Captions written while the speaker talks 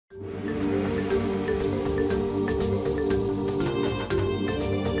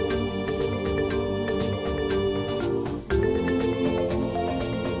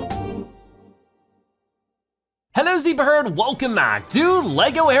Hello Zebra Herd, welcome back to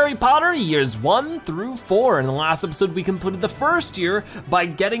Lego Harry Potter years 1 through 4. In the last episode, we completed the first year by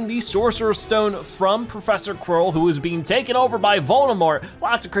getting the Sorcerer's Stone from Professor Quirrell, who was being taken over by Voldemort.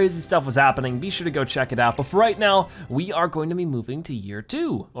 Lots of crazy stuff was happening, be sure to go check it out. But for right now, we are going to be moving to year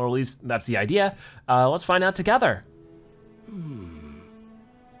 2, or at least that's the idea. Let's find out together.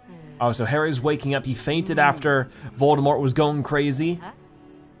 Oh, so Harry's waking up, he fainted after Voldemort was going crazy.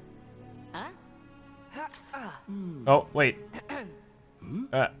 Oh, wait.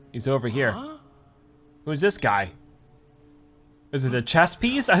 He's over here. Who's this guy? Is it a chess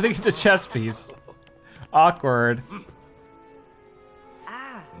piece? I think it's a chess piece. Awkward.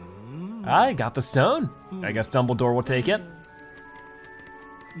 I got the stone. I guess Dumbledore will take it.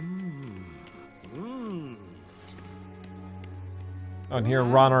 Oh, and here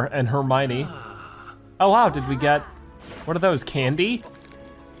Ron and Hermione. Oh wow, did we get, what are those, candy?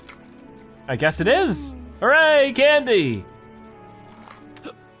 I guess it is. Hooray, candy!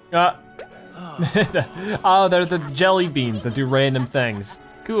 Oh, they're the jelly beans that do random things.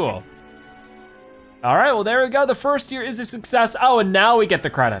 Cool. All right, well there we go. The first year is a success. Oh, and now we get the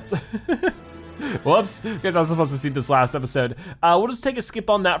credits. Whoops, because I was supposed to see this last episode. We'll just take a skip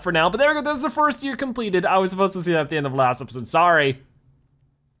on that for now, but there we go, there's the first year completed. I was supposed to see that at the end of last episode, sorry.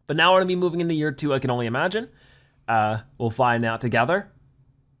 But now we're gonna be moving into year 2, I can only imagine. We'll find out together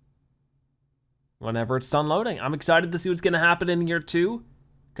whenever it's done loading. I'm excited to see what's gonna happen in year 2,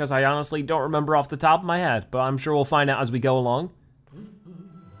 because I honestly don't remember off the top of my head, but I'm sure we'll find out as we go along.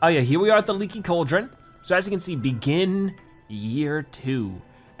 Oh yeah, here we are at the Leaky Cauldron. So as you can see, begin year 2.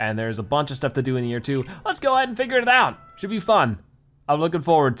 And there's a bunch of stuff to do in year 2. Let's go ahead and figure it out. Should be fun. I'm looking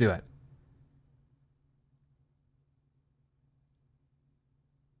forward to it.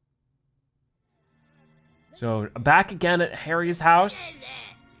 So back again at Harry's house.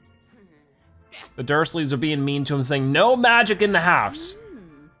 The Dursleys are being mean to him, saying no magic in the house.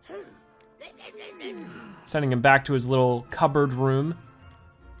 Sending him back to his little cupboard room.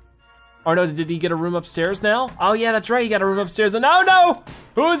 Oh no, did he get a room upstairs now? Oh yeah, that's right, he got a room upstairs. And oh no,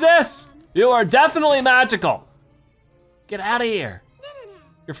 who's this? You are definitely magical. Get out of here.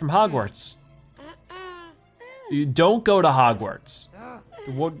 You're from Hogwarts. You don't go to Hogwarts.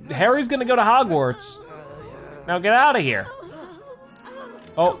 Well, Harry's gonna go to Hogwarts. Now get out of here.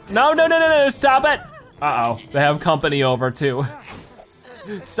 Oh, no, stop it. Uh-oh, they have company over too.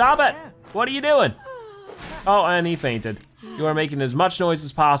 Stop it, what are you doing? Oh, and he fainted. You are making as much noise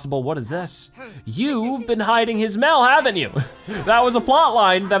as possible. What is this? You've been hiding his mail, haven't you? That was a plot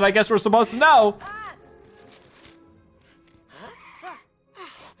line that I guess we're supposed to know.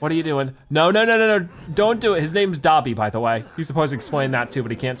 What are you doing? No, don't do it. His name's Dobby, by the way. He's supposed to explain that too,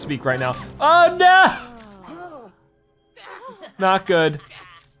 but he can't speak right now. Oh no! Not good.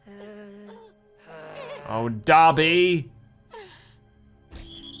 Oh, Dobby.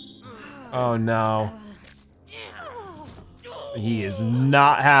 Oh no. He is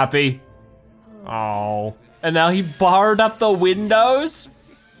not happy. Oh, and now he barred up the windows?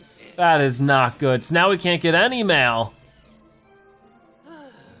 That is not good. So now we can't get any mail.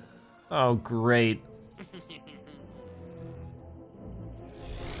 Oh, great.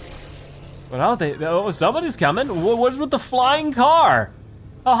 But oh, somebody's coming. What's with the flying car?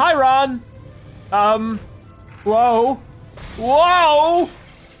 Oh, hi, Ron. Whoa. Whoa!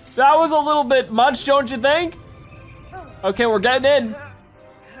 That was a little bit much, don't you think? Okay, we're getting in.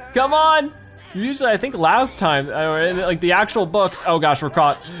 Come on. Usually, I think last time, in like the actual books, oh gosh, we're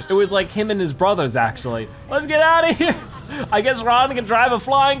caught. It was like him and his brothers, actually. Let's get out of here. I guess Ron can drive a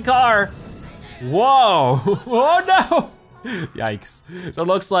flying car. Whoa, oh no. Yikes. So it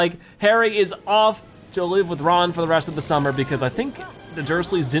looks like Harry is off to live with Ron for the rest of the summer because I think the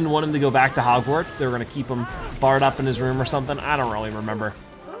Dursleys didn't want him to go back to Hogwarts. They were gonna keep him barred up in his room or something. I don't really remember.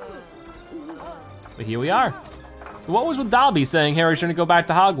 But here we are. So what was with Dobby saying Harry shouldn't go back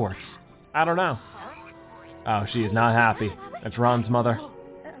to Hogwarts? I don't know. Oh, she is not happy. That's Ron's mother.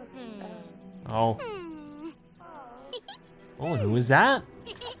 Oh. Oh, and who is that?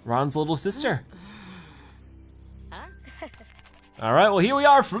 Ron's little sister. All right, well here we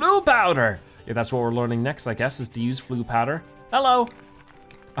are, Floo powder. Yeah, that's what we're learning next, I guess, is to use Floo powder. Hello.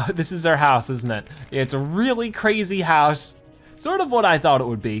 This is their house, isn't it? Yeah, it's a really crazy house. Sort of what I thought it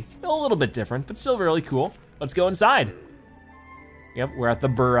would be. A little bit different, but still really cool. Let's go inside. Yep, we're at the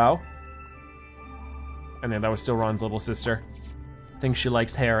burrow. And then that was still Ron's little sister. I think she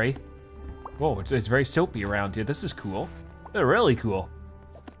likes Harry. Whoa, it's very soapy around here. This is cool. They're really cool.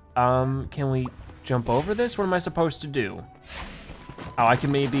 Can we jump over this? What am I supposed to do? Oh, I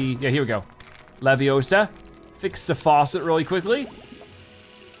can maybe, yeah, here we go. Leviosa, fix the faucet really quickly.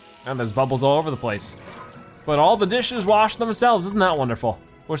 And there's bubbles all over the place. But all the dishes wash themselves. Isn't that wonderful?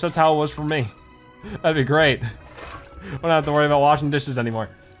 Wish that's how it was for me. That'd be great. I don't have to worry about washing dishes anymore.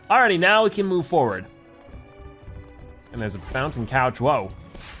 Alrighty, now we can move forward. And there's a bouncing couch, whoa.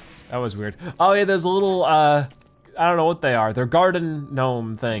 That was weird. Oh yeah, there's a little, I don't know what they are. They're garden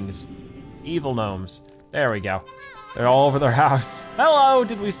gnome things. Evil gnomes. There we go. They're all over their house. Hello,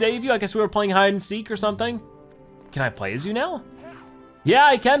 did we save you? I guess we were playing hide and seek or something. Can I play as you now? Yeah,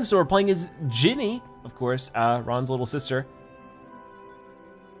 I can, so we're playing as Ginny, of course, Ron's little sister.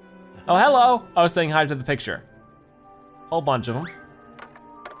 Oh, hello. I was saying hi to the picture. Whole bunch of them.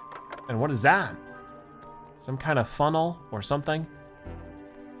 And what is that? Some kind of funnel or something?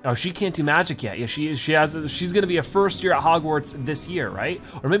 Oh, she can't do magic yet. Yeah, she's gonna be a first year at Hogwarts this year, right?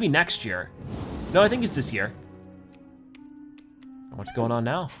 Or maybe next year. No, I think it's this year. What's going on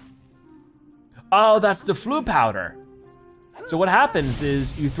now? Oh, that's the flu powder. So what happens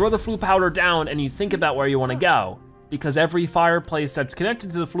is you throw the flu powder down and you think about where you wanna go, because every fireplace that's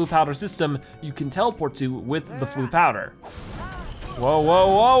connected to the flu powder system, you can teleport to with the flu powder. Whoa, whoa,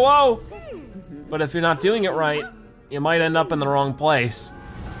 whoa, whoa. But if you're not doing it right, you might end up in the wrong place.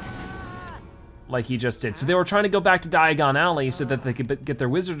 Like he just did. So they were trying to go back to Diagon Alley so that they could get their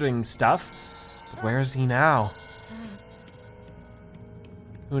wizarding stuff. But where is he now?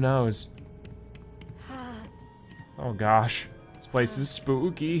 Who knows? Oh gosh, this place is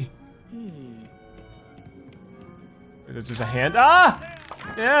spooky. Is it just a hand? Ah!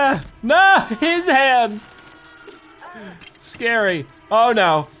 Yeah, no, his hands. Scary, oh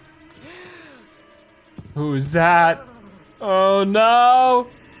no. Who's that? Oh no.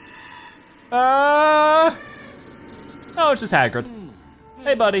 Oh, it's just Hagrid.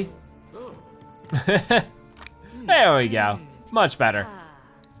 Hey buddy. There we go, much better.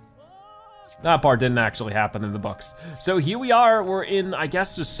 That part didn't actually happen in the books. So here we are, we're in, I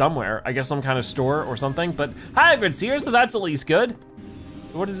guess just somewhere, I guess some kind of store or something, but Hagrid's here, so that's at least good.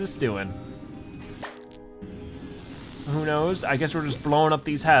 What is this doing? Who knows? I guess we're just blowing up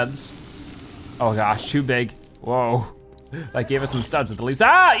these heads. Oh gosh, too big. Whoa. That gave us some studs at the least.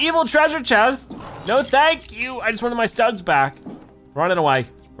 Ah, evil treasure chest. No thank you, I just wanted my studs back. Running away,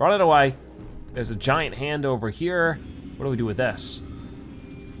 running away. There's a giant hand over here. What do we do with this?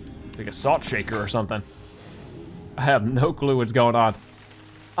 It's like a salt shaker or something. I have no clue what's going on.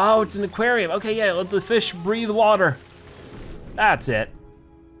 Oh, it's an aquarium. Okay, yeah, let the fish breathe water. That's it.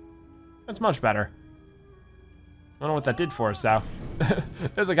 That's much better. I don't know what that did for us, though.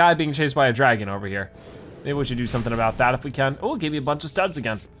 There's a guy being chased by a dragon over here. Maybe we should do something about that if we can. Oh, give you a bunch of studs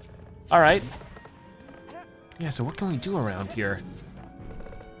again. All right. Yeah, so what can we do around here?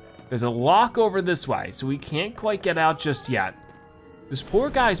 There's a lock over this way, so we can't quite get out just yet. This poor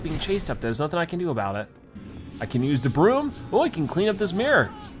guy's being chased up there. There's nothing I can do about it. I can use the broom. Oh, I can clean up this mirror.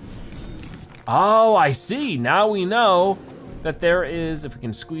 Oh, I see. Now we know that there is, if we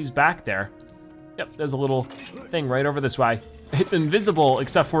can squeeze back there. Yep, there's a little thing right over this way. It's invisible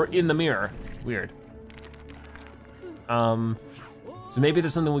except for in the mirror. Weird. So maybe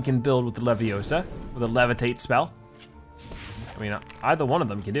there's something we can build with the Leviosa, with a levitate spell. I mean, either one of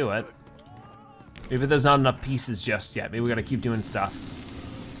them can do it. Maybe there's not enough pieces just yet. Maybe we gotta keep doing stuff.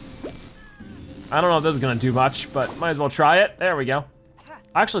 I don't know if this is gonna do much, but might as well try it. There we go.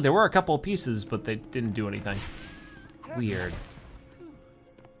 Actually, there were a couple of pieces, but they didn't do anything. Weird.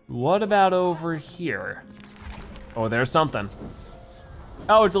 What about over here? Oh, there's something.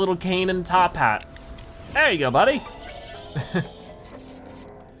 Oh, it's a little cane and top hat. There you go, buddy.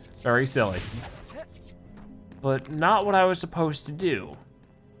 Very silly. But not what I was supposed to do.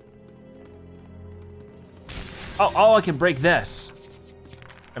 Oh, I can break this.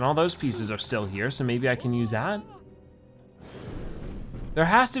 And all those pieces are still here, so maybe I can use that? There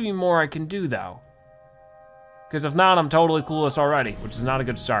has to be more I can do though. Because if not, I'm totally clueless already, which is not a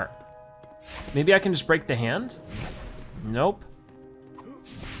good start. Maybe I can just break the hand? Nope.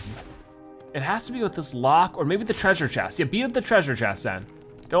 It has to be with this lock, or maybe the treasure chest. Yeah, beat up the treasure chest then.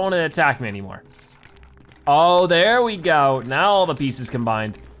 Don't want it to attack me anymore. Oh, there we go. Now all the pieces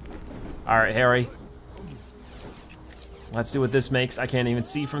combined. All right, Harry. Let's see what this makes. I can't even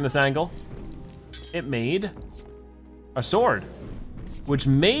see from this angle. It made a sword, which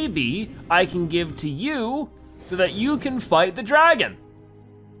maybe I can give to you so that you can fight the dragon.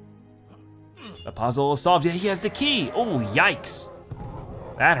 The puzzle is solved. Yeah, he has the key. Oh, yikes.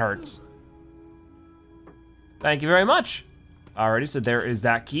 That hurts. Thank you very much. Alrighty, so there is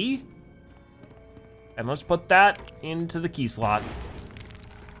that key. And let's put that into the key slot.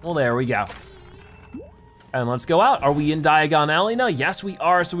 Well, there we go. And let's go out. Are we in Diagon Alley now? Yes, we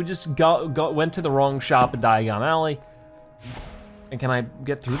are. So we just went to the wrong shop at Diagon Alley. And can I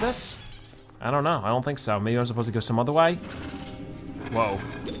get through this? I don't know, I don't think so. Maybe I'm supposed to go some other way? Whoa.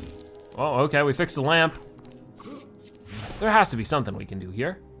 Oh, okay, we fixed the lamp. There has to be something we can do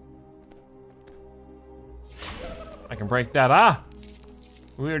here. I can break that,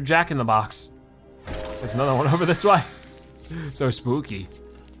 weird Jack in the Box. There's another one over this way. So spooky.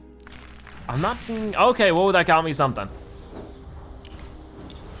 I'm not seeing, okay, whoa, that got me something.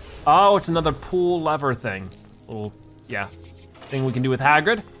 Oh, it's another pull lever thing. Little, yeah, thing we can do with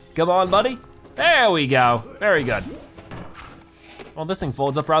Hagrid. Come on, buddy. There we go, very good. Well, this thing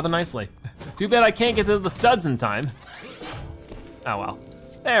folds up rather nicely. Too bad I can't get to the studs in time. Oh well,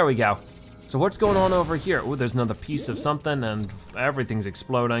 there we go. So what's going on over here? Ooh, there's another piece of something and everything's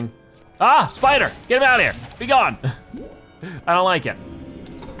exploding. Ah, spider, get him out of here, be gone. I don't like it.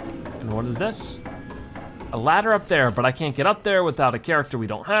 And what is this? A ladder up there, but I can't get up there without a character we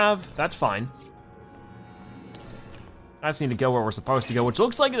don't have. That's fine. I just need to go where we're supposed to go, which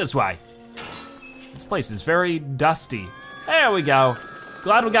looks like this way. This place is very dusty. There we go.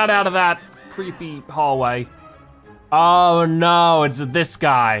 Glad we got out of that creepy hallway. Oh no, it's this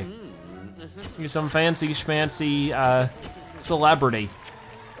guy. He's some fancy schmancy celebrity.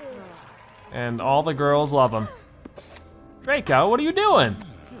 And all the girls love him. Draco, what are you doing?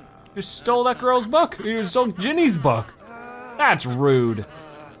 You stole that girl's book. You stole Ginny's book. That's rude.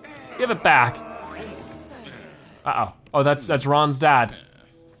 Give it back. Uh-oh. Oh, that's Ron's dad.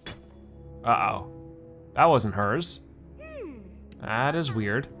 Uh-oh. That wasn't hers. That is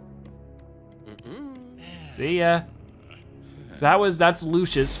weird. See ya. So that's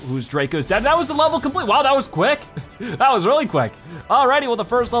Lucius, who's Draco's dad. That was the level complete. Wow, that was quick. That was really quick. Alrighty, well the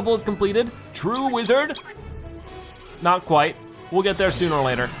first level is completed. True wizard. Not quite. We'll get there sooner or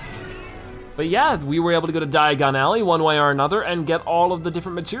later. But yeah, we were able to go to Diagon Alley one way or another and get all of the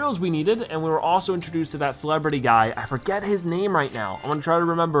different materials we needed, and we were also introduced to that celebrity guy. I forget his name right now. I'm gonna try to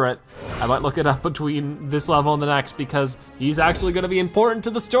remember it. I might look it up between this level and the next because he's actually gonna be important to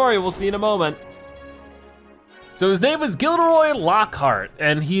the story. We'll see in a moment. So his name is Gilderoy Lockhart,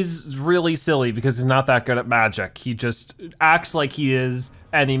 and he's really silly because he's not that good at magic. He just acts like he is,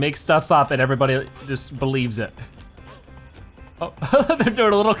 and he makes stuff up and everybody just believes it. Oh, they're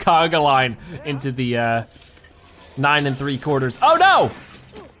doing a little conga line into the 9 3/4. Oh no!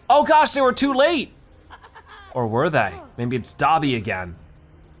 Oh gosh, they were too late. Or were they? Maybe it's Dobby again.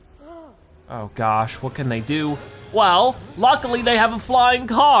 Oh gosh, what can they do? Well, luckily they have a flying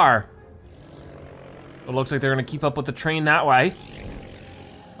car. It looks like they're gonna keep up with the train that way.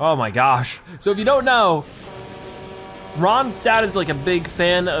 Oh my gosh. So if you don't know, Ron's dad is like a big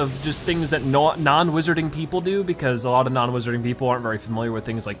fan of just things that non-wizarding people do, because a lot of non-wizarding people aren't very familiar with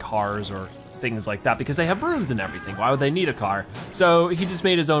things like cars or things like that because they have rooms and everything. Why would they need a car? So he just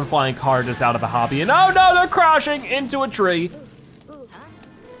made his own flying car just out of a hobby, and oh no, they're crashing into a tree.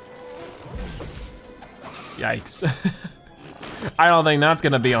 Yikes. I don't think that's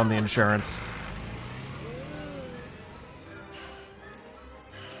gonna be on the insurance.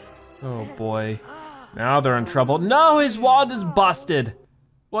 Oh boy. Now they're in trouble. No, his wand is busted.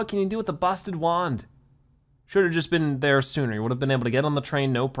 What can you do with a busted wand? Should have just been there sooner. He would have been able to get on the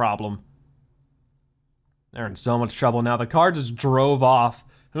train, no problem. They're in so much trouble now. The car just drove off.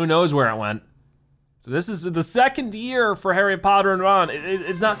 Who knows where it went? So this is the second year for Harry Potter and Ron.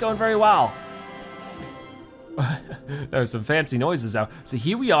 It's not going very well. There's some fancy noises though. So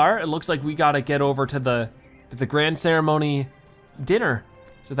here we are. It looks like we gotta get over to the grand ceremony dinner,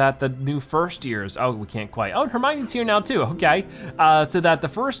 so that the new first years, oh, we can't quite. Oh, Hermione's here now too, okay. So that the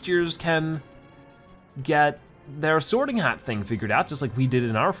first years can get their sorting hat thing figured out, just like we did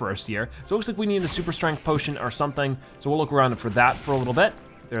in our first year. So it looks like we need a super strength potion or something, so we'll look around for that for a little bit.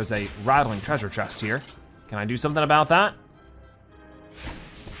 There's a rattling treasure chest here. Can I do something about that?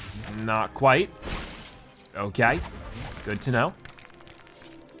 Not quite. Okay, good to know.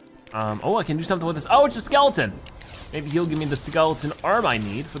 Oh, I can do something with this. Oh, it's a skeleton. Maybe he'll give me the skeleton arm I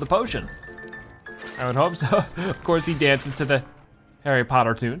need for the potion. I would hope so. Of course he dances to the Harry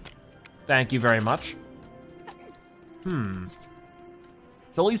Potter tune. Thank you very much. So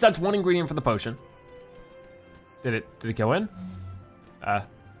at least that's one ingredient for the potion. Did it go in?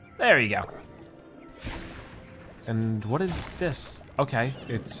 There you go. And what is this? Okay,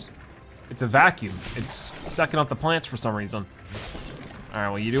 it's a vacuum. It's sucking up the plants for some reason. All right,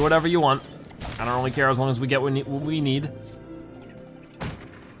 well, you do whatever you want. I don't really care as long as we get what we need.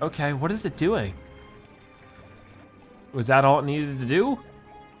 Okay, what is it doing? Was that all it needed to do?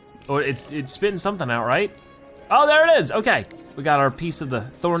 Oh, it's spitting something out, right? Oh, there it is, okay. We got our piece of the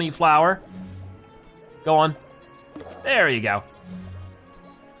thorny flower. Go on, there you go.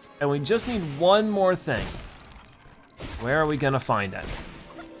 And we just need one more thing. Where are we gonna find it?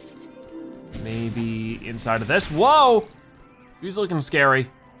 Maybe inside of this. Whoa! He's looking scary.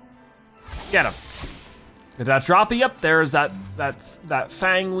 Get him. Did that drop? Yep, there's that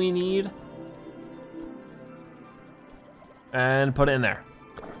fang we need. And put it in there.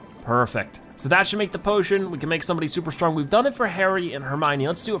 Perfect. So that should make the potion. We can make somebody super strong. We've done it for Harry and Hermione.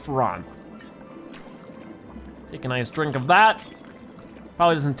 Let's do it for Ron. Take a nice drink of that.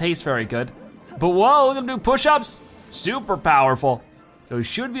 Probably doesn't taste very good. But whoa, look at him do push-ups. Super powerful. So we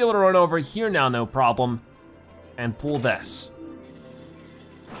should be able to run over here now, no problem, and pull this.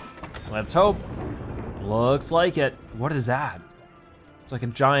 Let's hope. Looks like it. What is that? It's like a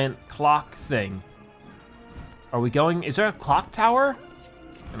giant clock thing. Are we going, is there a clock tower?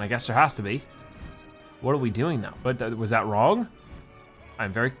 And I guess there has to be. What are we doing now? But was that wrong?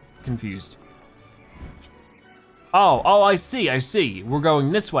 I'm very confused. Oh, I see. We're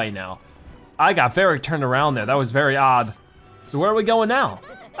going this way now. I got very turned around there. That was very odd. So where are we going now?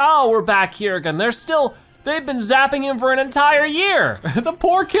 Oh, we're back here again. They've been zapping him for an entire year. The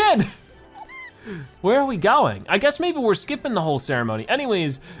poor kid. Where are we going? I guess maybe we're skipping the whole ceremony.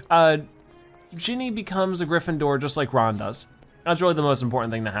 Anyways, Ginny becomes a Gryffindor just like Ron does. That's really the most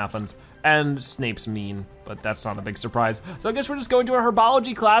important thing that happens. And Snape's mean, but that's not a big surprise. So I guess we're just going to a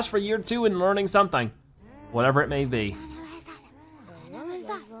herbology class for year 2 and learning something. Whatever it may be.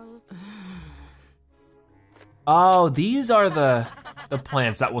 Oh, these are the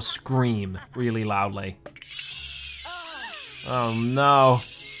plants that will scream really loudly. Oh no.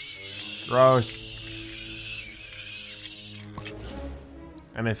 Gross.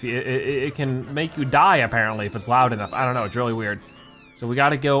 And if it can make you die apparently if it's loud enough. I don't know, it's really weird. So we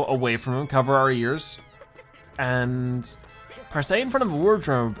gotta go away from him, cover our ears, and press A in front of a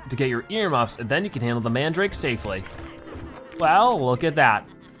wardrobe to get your earmuffs, and then you can handle the mandrake safely. Well, look at that.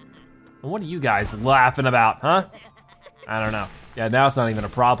 What are you guys laughing about, huh? I don't know. Yeah, now it's not even a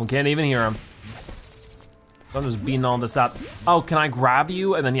problem, can't even hear him. So I'm just beating all this up. Oh, can I grab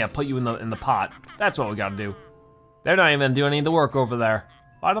you and then yeah, put you in the pot? That's what we gotta do. They're not even doing any of the work over there.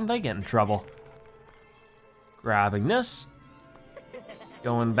 Why don't they get in trouble? Grabbing this.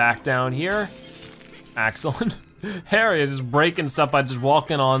 Going back down here. Excellent. Harry is just breaking stuff by just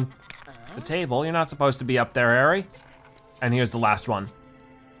walking on the table. You're not supposed to be up there, Harry. And here's the last one.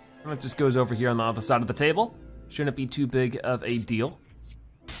 And it just goes over here on the other side of the table. Shouldn't be too big of a deal.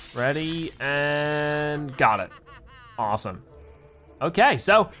 Ready, and got it. Awesome. Okay,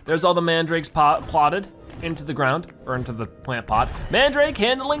 so there's all the mandrakes plotted into the ground, or into the plant pot. Mandrake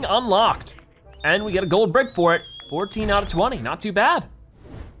handling unlocked. And we get a gold brick for it. 14 out of 20, not too bad.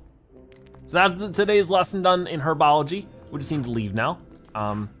 So that's today's lesson done in herbology. We just need to leave now.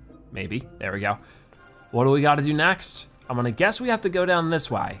 Maybe, there we go. What do we gotta do next? I'm gonna guess we have to go down this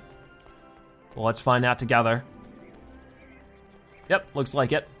way. Well, let's find out together. Yep, looks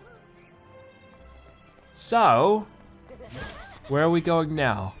like it. So, where are we going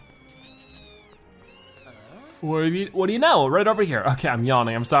now? What do you know? Right over here. Okay, I'm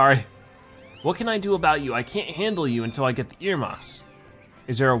yawning, I'm sorry. What can I do about you? I can't handle you until I get the earmuffs.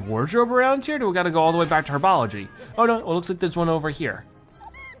 Is there a wardrobe around here? Do we gotta go all the way back to herbology? Oh no, it looks like there's one over here.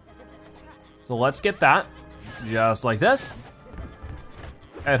 So let's get that, just like this.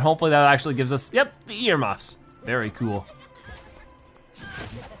 And hopefully that actually gives us, yep, the earmuffs. Very cool.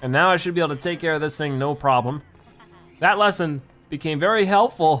 And now I should be able to take care of this thing, no problem. That lesson became very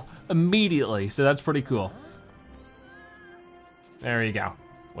helpful immediately, so that's pretty cool. There you go.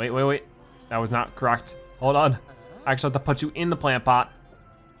 Wait. That was not correct. Hold on. I actually have to put you in the plant pot.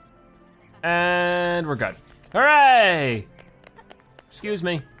 And we're good. Hooray! Excuse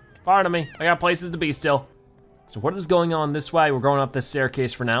me, pardon me. I got places to be still. So what is going on this way? We're going up this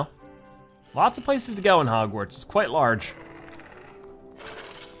staircase for now. Lots of places to go in Hogwarts, it's quite large.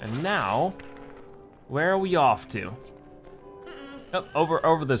 And now, where are we off to? Oh,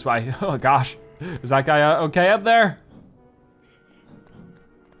 over this way. Oh gosh, is that guy okay up there?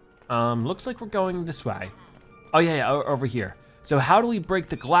 Looks like we're going this way. Oh yeah, over here. So how do we break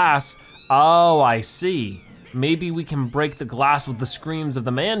the glass? Oh, I see. Maybe we can break the glass with the screams of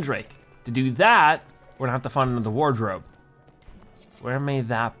the mandrake. To do that, we're gonna have to find another wardrobe. Where may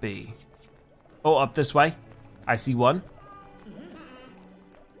that be? Oh, up this way. I see one.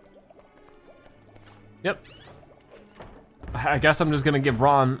 Yep. I guess I'm just gonna give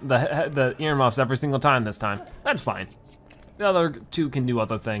Ron the earmuffs every single time this time. That's fine. The other two can do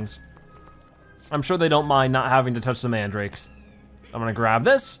other things. I'm sure they don't mind not having to touch the mandrakes. I'm gonna grab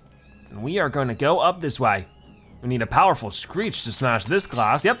this, and we are gonna go up this way. We need a powerful screech to smash this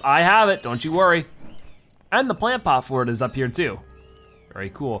glass. Yep, I have it, don't you worry. And the plant pot for it is up here too. Very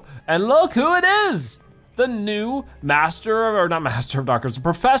cool. And look who it is! the new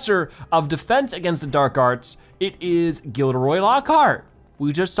professor of defense against the dark arts. It is Gilderoy Lockhart.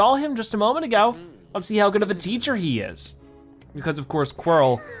 We just saw him just a moment ago. Let's see how good of a teacher he is. Because of course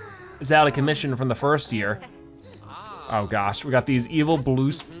Quirrell is out of commission from the first year. Oh gosh, we got these evil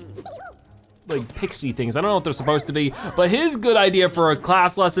blue like pixie things. I don't know what they're supposed to be, but his good idea for a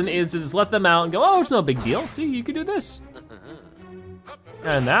class lesson is to just let them out and go, oh, it's no big deal. See, you can do this.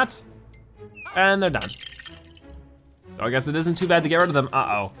 And that, and they're done. So I guess it isn't too bad to get rid of them.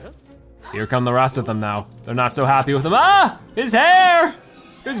 Uh-oh. Here come the rest of them now. They're not so happy with him. Ah, his hair!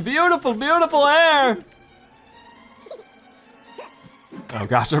 His beautiful, beautiful hair! Oh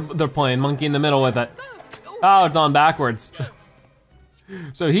gosh, they're playing monkey in the middle with it. Oh, it's on backwards.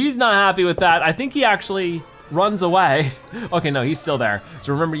 So he's not happy with that. I think he actually runs away. Okay, no, he's still there.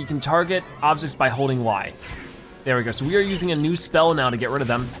 So remember, you can target objects by holding Y. There we go, so we are using a new spell now to get rid of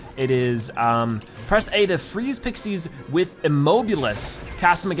them. It is press A to freeze pixies with Immobilis.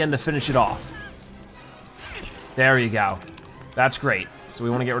 Cast them again to finish it off. There you go, that's great. So we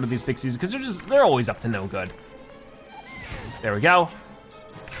wanna get rid of these pixies because they're always up to no good. There we go,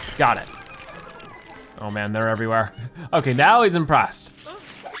 got it. Oh man, they're everywhere. Okay, now he's impressed.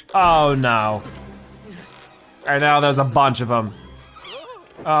 Oh no. And now there's a bunch of them.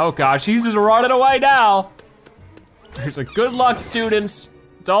 Oh gosh, he's just running away now. He's like, good luck, students.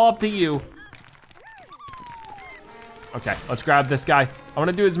 It's all up to you. Okay, let's grab this guy. I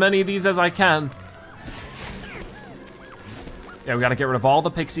wanna do as many of these as I can. Yeah, we gotta get rid of all the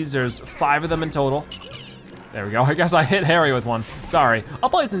pixies. There's 5 of them in total. There we go, I guess I hit Harry with one. Sorry, I'll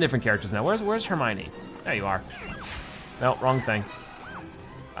play some different characters now. Where's Hermione? There you are. No, wrong thing.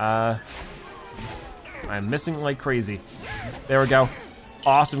 I'm missing like crazy. There we go.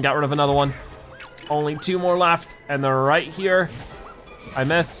 Awesome, got rid of another one. Only 2 more left, and they're right here. I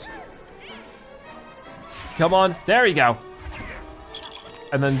missed. Come on, there you go.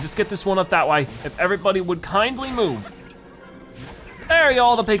 And then just get this one up that way. If everybody would kindly move. There you go,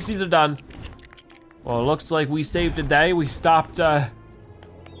 all the pixies are done. Well, it looks like we saved a day. We stopped the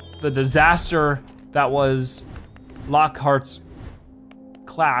disaster that was Lockhart's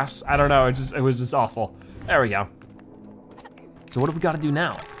class. I don't know, it was just awful. There we go. So what do we gotta do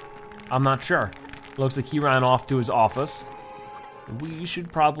now? I'm not sure. Looks like he ran off to his office. We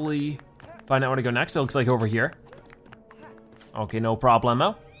should probably find out where to go next. It looks like over here. Okay, no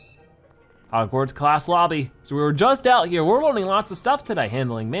problemo. Hogwarts class lobby. So we were just out here. We're learning lots of stuff today.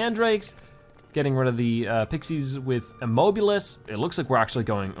 Handling mandrakes, getting rid of the pixies with Immobilis. It looks like we're actually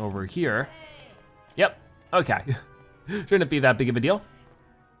going over here. Yep, okay. Shouldn't it be that big of a deal?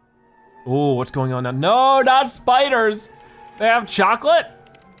 Oh, what's going on now? No, not spiders. They have chocolate?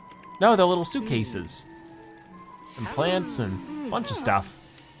 No, they're little suitcases. And plants and a bunch of stuff.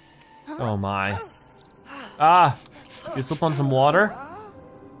 Oh my. Ah, did you slip on some water?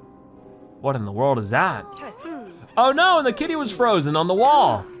 What in the world is that? Oh no, and the kitty was frozen on the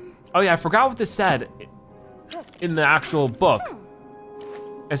wall. Oh yeah, I forgot what this said in the actual book.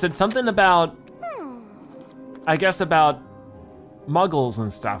 It said something about, I guess about muggles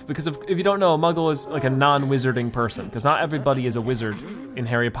and stuff, because if you don't know, a muggle is like a non-wizarding person, because not everybody is a wizard in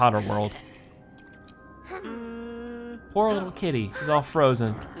Harry Potter world. Poor little kitty, he's all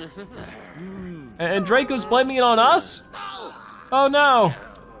frozen. And Draco's blaming it on us? Oh no.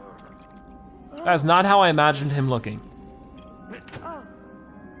 That's not how I imagined him looking.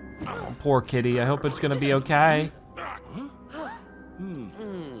 Oh, poor kitty, I hope it's gonna be okay.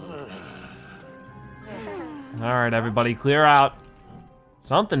 All right, everybody, clear out.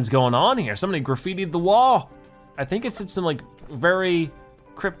 Something's going on here. Somebody graffitied the wall. I think it said some like very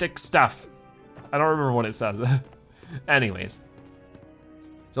cryptic stuff. I don't remember what it says. Anyways.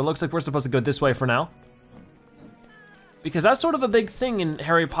 So it looks like we're supposed to go this way for now. Because that's sort of a big thing in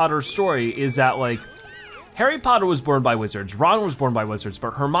Harry Potter's story, is that like, Harry Potter was born by wizards, Ron was born by wizards,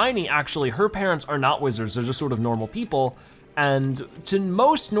 but Hermione actually, her parents are not wizards, they're just sort of normal people. And to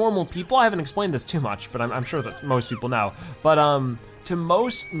most normal people, I haven't explained this too much, but I'm sure that most people know. But to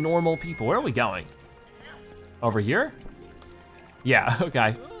most normal people, where are we going? Over here? Yeah,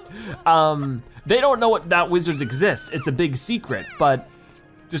 okay. They don't know that wizards exist. It's a big secret, but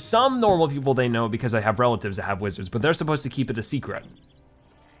to some normal people they know because they have relatives that have wizards, but they're supposed to keep it a secret.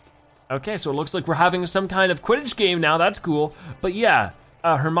 Okay, so it looks like we're having some kind of Quidditch game now, that's cool. But yeah,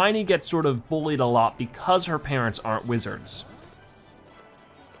 Hermione gets sort of bullied a lot because her parents aren't wizards.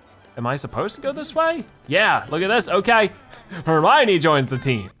 Am I supposed to go this way? Yeah, look at this, okay. Hermione joins the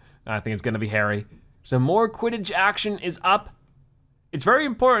team. I think it's gonna be Harry. So more Quidditch action is up. It's very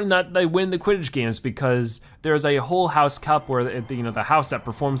important that they win the Quidditch games because there's a whole house cup where the house that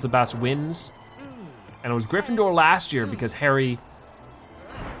performs the best wins. And it was Gryffindor last year because Harry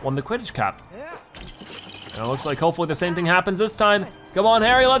won the Quidditch Cup. And it looks like hopefully the same thing happens this time. Come on,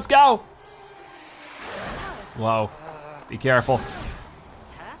 Harry, let's go. Whoa, be careful.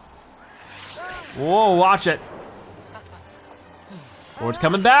 Whoa, watch it. Oh, it's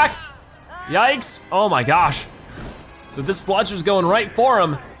coming back. Yikes, oh my gosh. So this bludger's going right for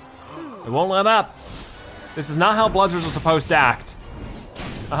him. It won't let up. This is not how bludgers are supposed to act.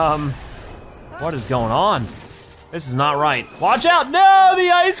 What is going on? This is not right. Watch out, no,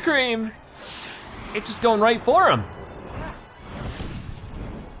 the ice cream. It's just going right for him.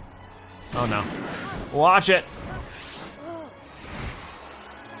 Oh no, watch it.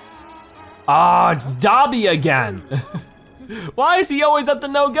 Ah, it's Dobby again. Why is he always up to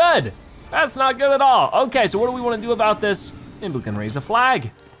no good? That's not good at all. Okay, so what do we want to do about this? Maybe we can raise a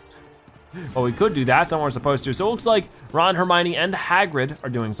flag. Well, we could do that, it's not what we're supposed to. So it looks like Ron, Hermione, and Hagrid are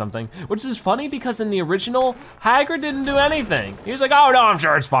doing something, which is funny because in the original, Hagrid didn't do anything. He was like, oh no, I'm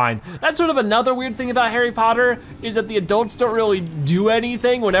sure it's fine. That's sort of another weird thing about Harry Potter, is that the adults don't really do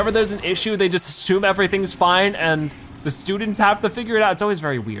anything. Whenever there's an issue, they just assume everything's fine and the students have to figure it out. It's always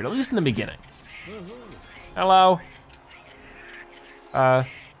very weird, at least in the beginning. Hello. Oh,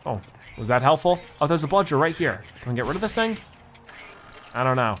 was that helpful? Oh, there's a bludger right here. Can we get rid of this thing? I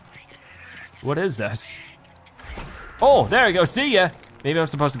don't know. What is this? Oh, there you go, see ya. Maybe I'm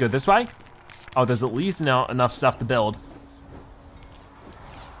supposed to go this way? Oh, there's at least now enough stuff to build.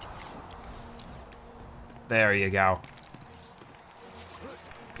 There you go.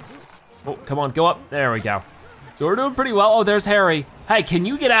 Oh, come on, go up, there we go. So we're doing pretty well. Oh, there's Harry. Hey, can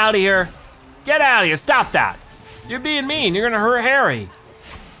you get out of here? Get out of here, stop that. You're being mean, you're gonna hurt Harry.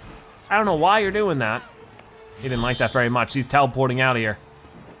 I don't know why you're doing that. He didn't like that very much. He's teleporting out of here.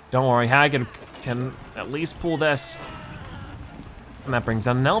 Don't worry, Hagrid can at least pull this. And that brings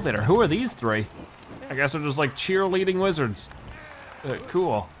down an elevator. Who are these three? I guess they're just like cheerleading wizards.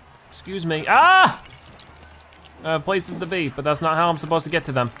 Cool. Excuse me. Ah! Places to be, but that's not how I'm supposed to get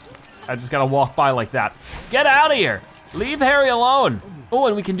to them. I just gotta walk by like that. Get out of here! Leave Harry alone! Oh,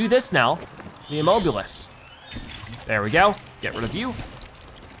 and we can do this now. The Immobilis. There we go. Get rid of you.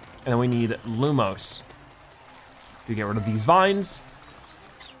 And then we need Lumos to get rid of these vines.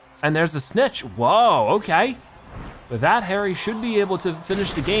 And there's the snitch. Whoa, okay. With that, Harry should be able to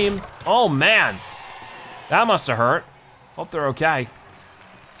finish the game. Oh man, that must have hurt. Hope they're okay.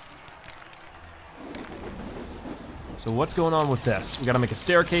 So what's going on with this? We gotta make a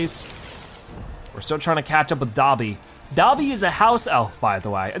staircase. We're still trying to catch up with Dobby. Dobby is a house elf, by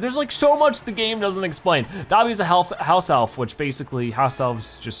the way. There's like so much the game doesn't explain. Dobby's a house elf, which basically house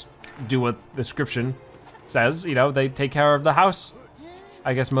elves just do what the description says. You know, they take care of the house.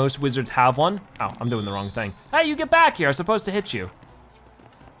 I guess most wizards have one. Oh, I'm doing the wrong thing. Hey, you get back here, I was supposed to hit you.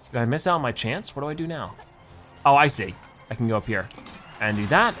 Did I miss out on my chance? What do I do now? Oh, I see. I can go up here and do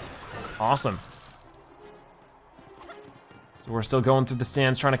that. Awesome. So we're still going through the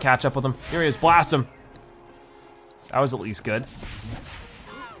stands trying to catch up with him. Here he is, blast him. That was at least good.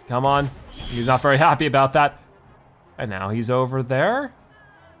 Come on, he's not very happy about that. And now he's over there.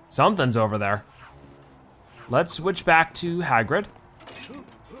 Something's over there. Let's switch back to Hagrid.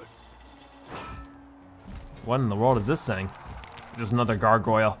 What in the world is this thing? Just another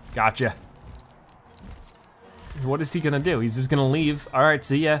gargoyle, gotcha. What is he gonna do? He's just gonna leave. All right,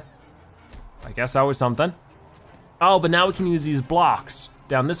 see ya. I guess that was something. Oh, but now we can use these blocks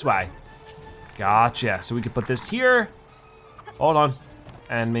down this way. Gotcha, so we could put this here. Hold on,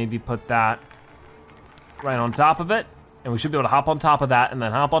 and maybe put that right on top of it. And we should be able to hop on top of that and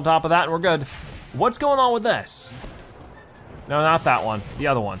then hop on top of that and we're good. What's going on with this? No, not that one, the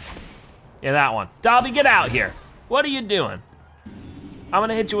other one. Yeah, that one. Dobby, get out here. What are you doing? I'm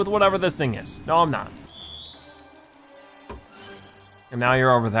gonna hit you with whatever this thing is. No, I'm not. And now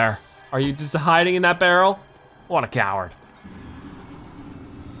you're over there. Are you just hiding in that barrel? What a coward.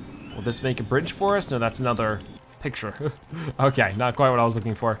 Will this make a bridge for us? No, that's another picture. Okay, not quite what I was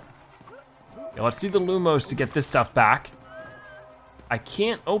looking for. Yeah, let's do the Lumos to get this stuff back. I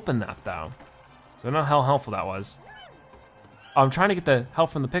can't open that though. So I don't know how helpful that was. Oh, I'm trying to get the help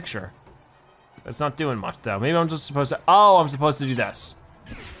from the picture. That's not doing much though. Maybe I'm just supposed to, oh, I'm supposed to do this.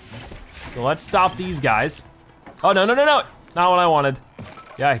 So let's stop these guys. Oh, no, no, no, no. Not what I wanted.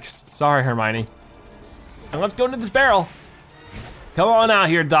 Yikes, sorry, Hermione. And let's go into this barrel. Come on out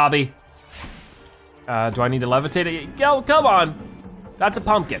here, Dobby. Do I need to levitate it? Go, come on. That's a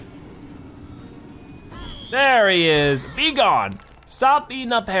pumpkin. There he is, be gone. Stop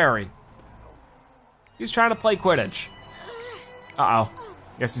beating up Harry. He's trying to play Quidditch. Uh-oh,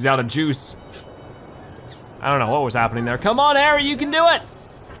 guess he's out of juice. I don't know what was happening there. Come on, Harry, you can do it.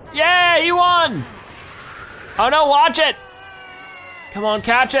 Yeah, he won. Oh no, watch it! Come on,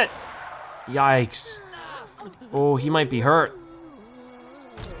 catch it! Yikes. Oh, he might be hurt.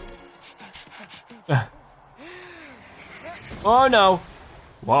 Oh no.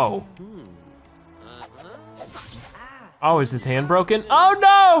 Whoa. Oh, is his hand broken? Oh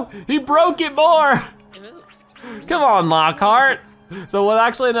no, he broke it more. Come on, Lockhart. So what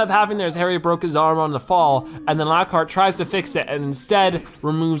actually ended up happening there is Harry broke his arm on the fall, and then Lockhart tries to fix it and instead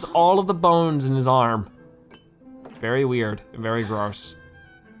removes all of the bones in his arm. Very weird and very gross.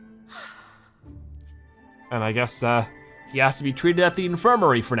 And I guess he has to be treated at the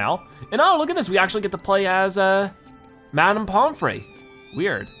infirmary for now. And oh, look at this, we actually get to play as Madame Pomfrey.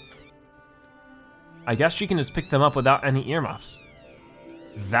 Weird. I guess she can just pick them up without any earmuffs.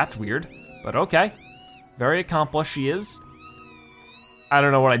 That's weird, but okay. Very accomplished she is. I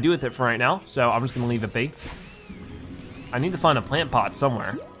don't know what I do with it for right now, so I'm just gonna leave it be. I need to find a plant pot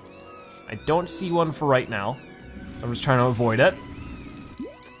somewhere. I don't see one for right now, so I'm just trying to avoid it.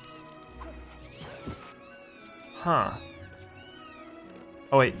 Huh.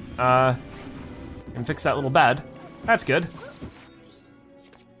 Oh wait, I can fix that little bed. That's good.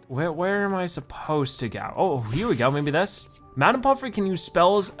 Where am I supposed to go? Oh, here we go, maybe this. Madame Pomfrey can use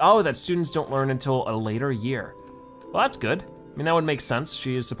spells, that students don't learn until a later year. Well, that's good. I mean, that would make sense.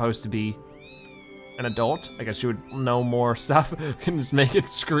 She is supposed to be an adult. I guess she would know more stuff. Can just make it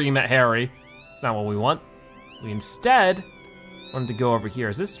scream at Harry. It's not what we want. We instead wanted to go over here.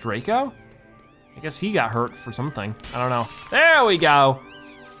 Is this Draco? I guess he got hurt for something. I don't know. There we go.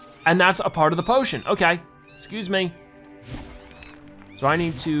 And that's a part of the potion. Okay, excuse me. So I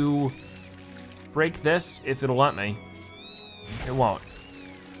need to break this if it'll let me. It won't.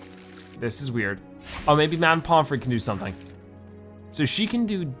 This is weird. Oh, maybe Madame Pomfrey can do something. So she can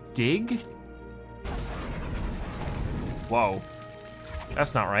do dig? Whoa,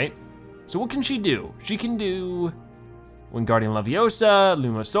 that's not right. So what can she do? She can do Wingardium Leviosa,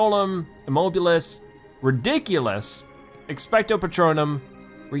 Luma Solum, Immobilis, Ridiculous, Expecto Patronum,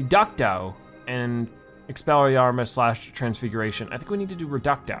 Reducto, and Expelliarmus / Transfiguration. I think we need to do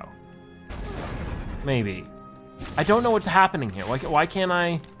Reducto. Maybe. I don't know what's happening here. Why can't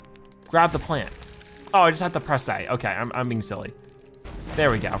I grab the plant? Oh, I just have to press A. Okay, I'm being silly. There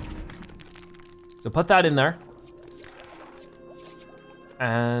we go. So put that in there.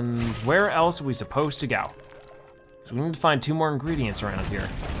 And where else are we supposed to go? So we need to find 2 more ingredients around here.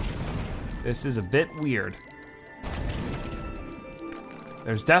 This is a bit weird.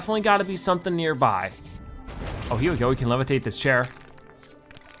 There's definitely gotta be something nearby. Oh, here we go, we can levitate this chair.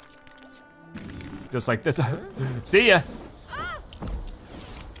 Just like this. See ya.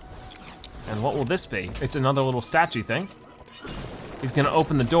 And what will this be? It's another little statue thing. He's gonna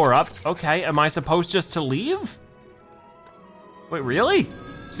open the door up. Okay, am I supposed just to leave? Wait, really?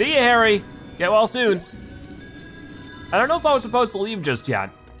 See ya, Harry. Get well soon. I don't know if I was supposed to leave just yet,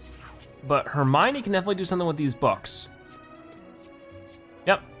 but Hermione can definitely do something with these books.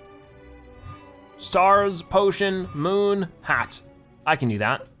 Yep. Stars, potion, moon, hat. I can do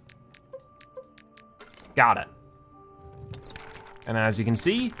that. Got it. And as you can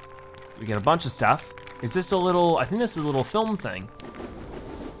see, we get a bunch of stuff. Is this a little, I think this is a little film thing.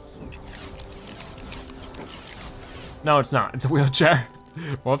 No, it's not, it's a wheelchair.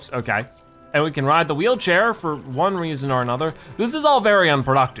 Whoops, okay. And we can ride the wheelchair for one reason or another. This is all very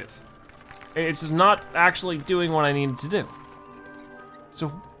unproductive. It's just not actually doing what I needed to do. So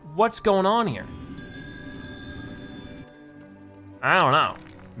what's going on here? I don't know,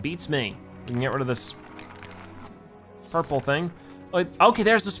 beats me. We can get rid of this purple thing. Okay,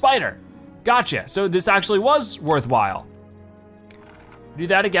 there's the spider. Gotcha, so this actually was worthwhile. Do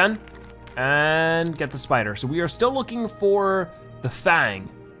that again, and get the spider. So we are still looking for the fang.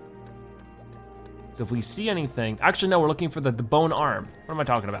 So if we see anything, actually no, we're looking for the bone arm. What am I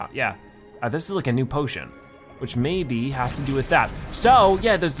talking about? Yeah, this is like a new potion, which maybe has to do with that. So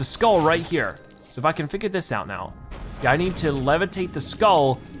yeah, there's the skull right here. So if I can figure this out now, yeah, I need to levitate the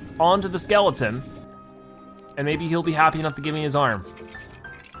skull onto the skeleton, and maybe he'll be happy enough to give me his arm.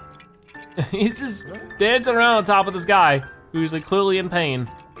 He's just dancing around on top of this guy who's like clearly in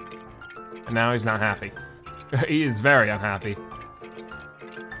pain. And now he's not happy. He is very unhappy.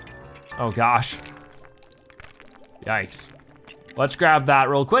 Oh gosh. Yikes. Let's grab that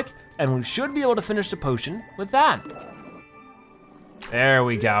real quick, and we should be able to finish the potion with that. There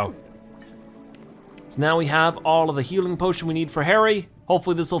we go. So now we have all of the healing potion we need for Harry.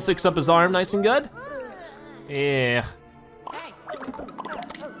 Hopefully this will fix up his arm nice and good. Yeah.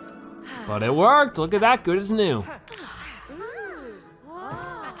 But it worked, look at that, good as new.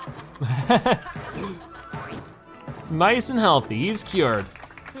 Nice and healthy, he's cured.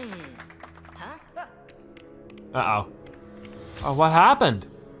 Uh-oh. Oh, what happened?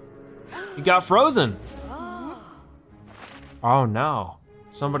 He got frozen. Oh no,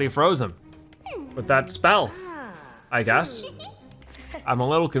 somebody froze him with that spell, I guess. I'm a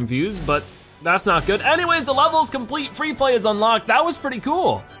little confused, but that's not good. Anyways, the level's complete, free play is unlocked. That was pretty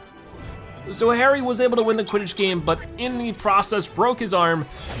cool. So Harry was able to win the Quidditch game, but in the process broke his arm.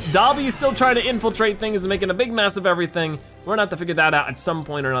 Dobby's still trying to infiltrate things and making a big mess of everything. We're gonna have to figure that out at some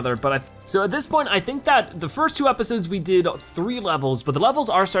point or another, but so at this point, I think that the first 2 episodes we did 3 levels, but the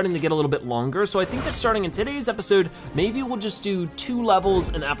levels are starting to get a little bit longer, so I think that starting in today's episode, maybe we'll just do 2 levels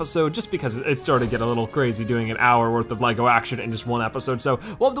an episode, just because it's starting to get a little crazy doing an hour worth of Lego action in just 1 episode, so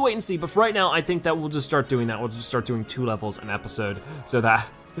we'll have to wait and see, but for right now, I think that we'll just start doing that. We'll just start doing 2 levels an episode, so that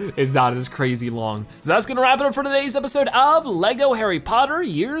it's not as crazy long. So that's gonna wrap it up for today's episode of Lego Harry Potter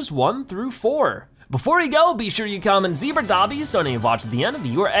years 1 through 4. Before you go, be sure you comment Zebra Dobby so when you watch at the end,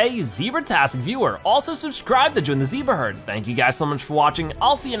 you're a Zebra-tastic viewer. Also subscribe to join the Zebra Herd. Thank you guys so much for watching.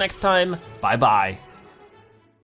 I'll see you next time. Bye-bye.